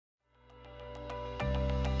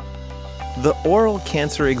The Oral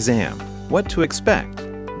Cancer Exam, What to Expect,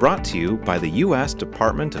 brought to you by the U.S.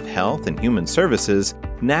 Department of Health and Human Services,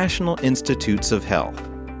 National Institutes of Health.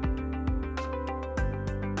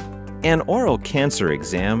 An oral cancer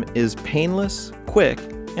exam is painless, quick,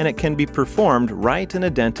 and it can be performed right in a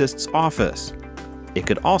dentist's office. It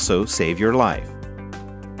could also save your life.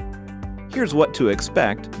 Here's what to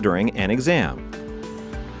expect during an exam.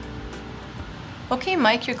 Okay,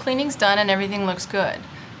 Mike, your cleaning's done and everything looks good.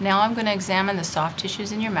 Now I'm going to examine the soft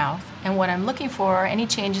tissues in your mouth, and what I'm looking for are any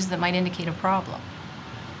changes that might indicate a problem.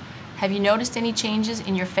 Have you noticed any changes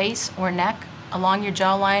in your face or neck, along your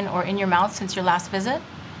jawline, or in your mouth since your last visit?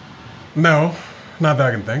 No, not that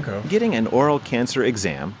I can think of. Getting an oral cancer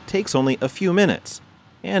exam takes only a few minutes,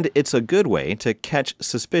 and it's a good way to catch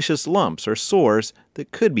suspicious lumps or sores that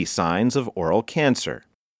could be signs of oral cancer.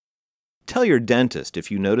 Tell your dentist if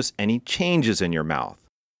you notice any changes in your mouth.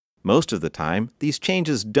 Most of the time, these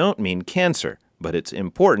changes don't mean cancer, but it's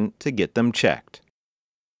important to get them checked.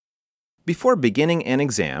 Before beginning an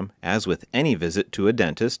exam, as with any visit to a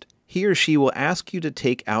dentist, he or she will ask you to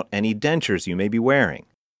take out any dentures you may be wearing.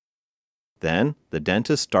 Then, the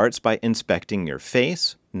dentist starts by inspecting your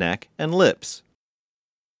face, neck, and lips.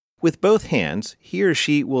 With both hands, he or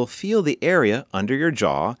she will feel the area under your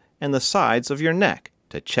jaw and the sides of your neck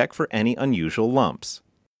to check for any unusual lumps.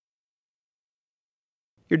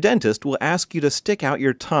 Your dentist will ask you to stick out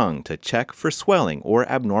your tongue to check for swelling or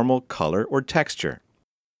abnormal color or texture.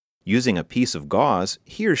 Using a piece of gauze,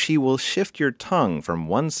 he or she will shift your tongue from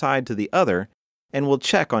one side to the other and will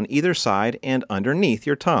check on either side and underneath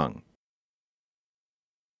your tongue.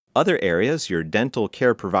 Other areas your dental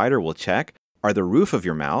care provider will check are the roof of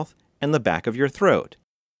your mouth and the back of your throat.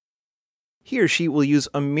 He or she will use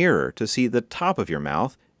a mirror to see the top of your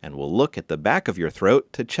mouth and will look at the back of your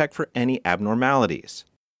throat to check for any abnormalities.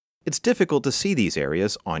 It's difficult to see these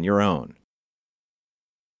areas on your own.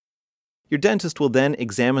 Your dentist will then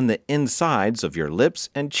examine the insides of your lips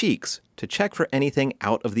and cheeks to check for anything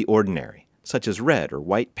out of the ordinary, such as red or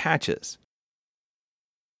white patches.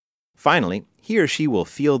 Finally, he or she will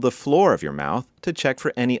feel the floor of your mouth to check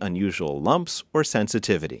for any unusual lumps or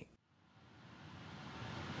sensitivity.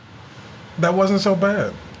 That wasn't so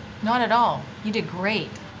bad. Not at all. You did great.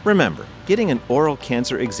 Remember, getting an oral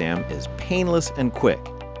cancer exam is painless and quick.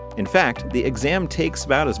 In fact, the exam takes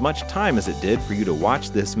about as much time as it did for you to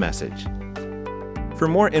watch this message. For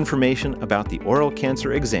more information about the oral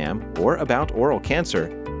cancer exam or about oral cancer,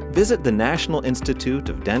 visit the National Institute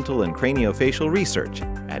of Dental and Craniofacial Research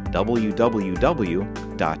at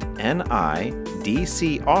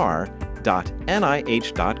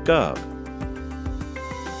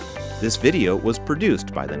www.nidcr.nih.gov. This video was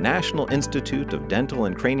produced by the National Institute of Dental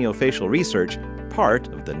and Craniofacial Research, part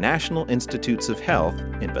of the National Institutes of Health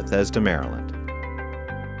in Bethesda, Maryland.